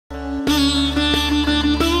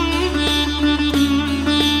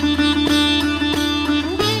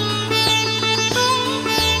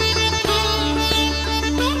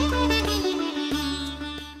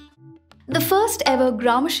ever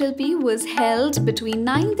Grama Shilpi was held between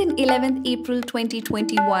 9th and 11th April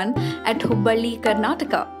 2021 at Hubballi,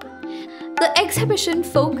 Karnataka. The exhibition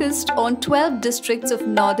focused on 12 districts of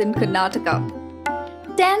northern Karnataka.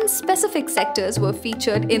 10 specific sectors were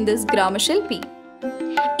featured in this Grama Shilpi.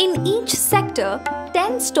 In each sector,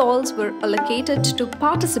 10 stalls were allocated to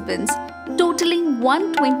participants, totaling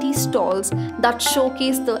 120 stalls that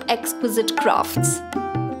showcase the exquisite crafts.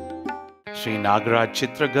 Sri Nagraj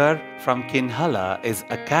Chitragar from Kinnal is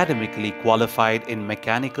academically qualified in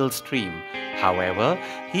mechanical stream. However,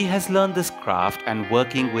 he has learned this craft and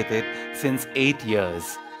working with it since 8 years.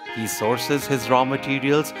 He sources his raw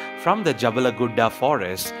materials from the Jabalagudda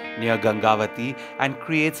forest near Gangavati and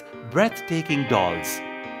creates breathtaking dolls.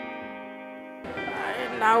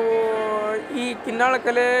 ನಾವು ಈ ಕಿನ್ನಾಳ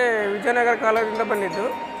ಕಲೆ ವಿಜಯನಗರ ಕಾಲದಿಂದ ಬಂದಿದ್ದು.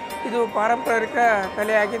 ಇದು ಪಾರಂಪರಿಕ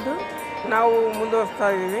ಕಲೆಯಾಗಿದ್ದು ನಾವು ಮುಂದುವರಿಸ್ತಾ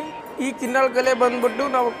ಇದ್ದೀವಿ. ಈ ಕಿನ್ನಾಳ ಕಲೆ ಬಂದ್ಬಿಟ್ಟು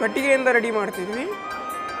ನಾವು ಕಟ್ಟಿಗೆಯಿಂದ ರೆಡಿ ಮಾಡ್ತಿದ್ವಿ.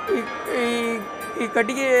 ಈ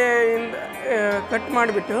ಕಟ್ಟಿಗೆಯಿಂದ ಕಟ್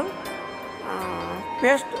ಮಾಡಿಬಿಟ್ಟು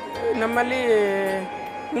ಪೇಸ್ಟ್ ನಮ್ಮಲ್ಲಿ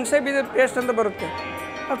ಹುಣಸೆ ಬೀಜದ ಪೇಸ್ಟ್ ಅಂತ ಬರುತ್ತೆ.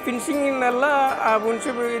 ಆ ಫಿನಿಶಿಂಗಿನೆಲ್ಲ ಆ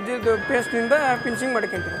ಹುಣಸೆ ಬೀಜದ ಪೇಸ್ಟ್ನಿಂದ ಫಿನಿಶಿಂಗ್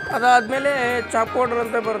ಮಾಡ್ಕೊತೀವಿ. ಅದಾದಮೇಲೆ ಚಾಪ್ ಪೌಡರ್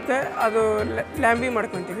ಅಂತ ಬರುತ್ತೆ, ಅದು ಲ್ಯಾಂಬಿ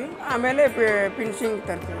ಮಾಡ್ಕೊತೀವಿ. ಆಮೇಲೆ ಫಿನಿಶಿಂಗ್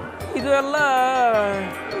ತರ್ತೀವಿ. ಇದು ಎಲ್ಲ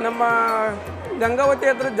ನಮ್ಮ ಗಂಗಾವತಿ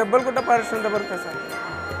ಹತ್ರ ಜಬ್ಬಲ್ಗುಡ್ಡ ಫಾರೆಸ್ಟ್ ಅಂತ ಬರುತ್ತೆ ಸರ್.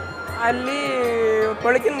 ಅಲ್ಲಿ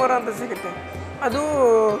ಕೊಳಕಿನ ಮರ ಅಂತ ಸಿಗುತ್ತೆ. ಅದು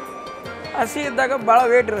ಹಸಿ ಇದ್ದಾಗ ಭಾಳ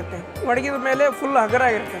ವೇಟ್ ಇರುತ್ತೆ, ಒಣಗಿದ ಮೇಲೆ ಫುಲ್ ಹಗರ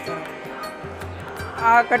ಆಗಿರುತ್ತೆ ಸರ್.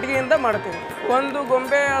 ಆ ಕಟ್ಟಿಗೆಯಿಂದ ಮಾಡ್ತೀವಿ. ಒಂದು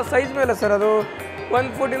ಗೊಂಬೆ ಸೈಜ್ ಮೇಲೆ ಸರ್, ಅದು 1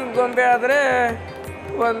 ಫೂಟಿನ ಗೊಂಬೆ ಆದರೆ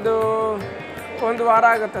ಒಂದು ವಾರ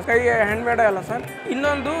ಆಗುತ್ತೆ. ಕೈಗೆ ಹ್ಯಾಂಡ್ಮೇಡ್ ಅಲ್ಲ ಸರ್.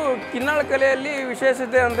 ಇನ್ನೊಂದು ಕಿನ್ನಾಳ ಕಲೆಯಲ್ಲಿ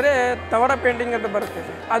ವಿಶೇಷತೆ ಅಂದರೆ ತವರ ಪೇಂಟಿಂಗ್ ಅಂತ ಬರುತ್ತೆ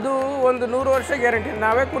ಸರ್. ಅದು 100 ವರ್ಷ ಗ್ಯಾರಂಟಿ.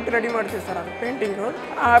 ನಾವೇ ಕೊಟ್ಟು ರೆಡಿ ಮಾಡ್ತೀವಿ ಸರ್ ಅದು ಪೇಂಟಿಂಗು.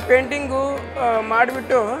 ಆ ಪೇಂಟಿಂಗು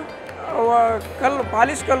ಮಾಡಿಬಿಟ್ಟು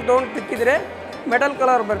ಪಾಲಿಶ್ ಕಲ್ಲು ತೊಗೊಂಡು ತಿಕ್ಕಿದರೆ ಮೆಟಲ್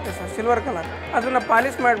ಕಲರ್ ಬರುತ್ತೆ ಸರ್, ಸಿಲ್ವರ್ ಕಲರ್. ಅದನ್ನು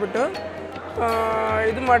ಪಾಲಿಶ್ ಮಾಡಿಬಿಟ್ಟು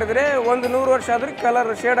ಇದು ಮಾಡಿದರೆ 100 ವರ್ಷ ಆದರೂ ಕಲರ್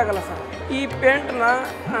ಶೇಡ್ ಆಗೋಲ್ಲ ಸರ್. ಈ ಪೇಂಟ್ನ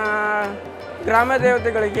ಗ್ರಾಮ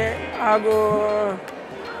ದೇವತೆಗಳಿಗೆ ಹಾಗೂ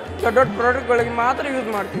ದೊಡ್ಡ ದೊಡ್ಡ ಪ್ರಾಡಕ್ಟ್ಗಳಿಗೆ ಮಾತ್ರ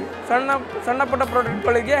ಯೂಸ್ ಮಾಡ್ತೀವಿ. ಸಣ್ಣ ಪುಟ್ಟ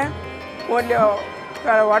ಪ್ರಾಡಕ್ಟ್ಗಳಿಗೆ ಓನ್ಲಿ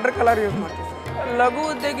ವಾಟರ್ ಕಲರ್ ಯೂಸ್ ಮಾಡ್ತೀವಿ ಸರ್. ಲಘು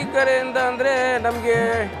ಉದ್ಯೋಗಿಕರಿಂದ ಅಂದರೆ ನಮಗೆ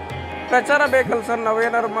ಪ್ರಚಾರ ಬೇಕಲ್ಲ ಸರ್.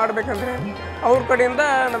 ನಾವೇನಾದ್ರು ಮಾಡಬೇಕಂದ್ರೆ ಅವ್ರ ಕಡೆಯಿಂದ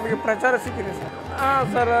ನಮಗೆ ಪ್ರಚಾರ ಸಿಕ್ಕಿದೆ ಸರ್.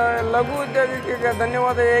 ಸರ್, ಲಘು ಉದ್ಯೋಗಿಗೆ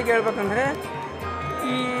ಧನ್ಯವಾದ ಹೇಗೆ ಹೇಳ್ಬೇಕಂದ್ರೆ,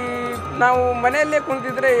 ಈ ನಾವು ಮನೆಯಲ್ಲೇ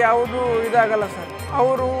ಕುಂತಿದ್ರೆ ಯಾವುದು ಇದಾಗಲ್ಲ ಸರ್.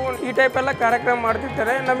 ಅವರು ಈ ಟೈಪೆಲ್ಲ ಕಾರ್ಯಕ್ರಮ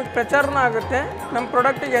ಮಾಡ್ತಿರ್ತಾರೆ, ನಮಗೆ ಪ್ರಚಾರನೂ ಆಗುತ್ತೆ, ನಮ್ಮ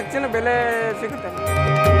ಪ್ರಾಡಕ್ಟಿಗೆ ಹೆಚ್ಚಿನ ಬೆಲೆ ಸಿಗುತ್ತೆ.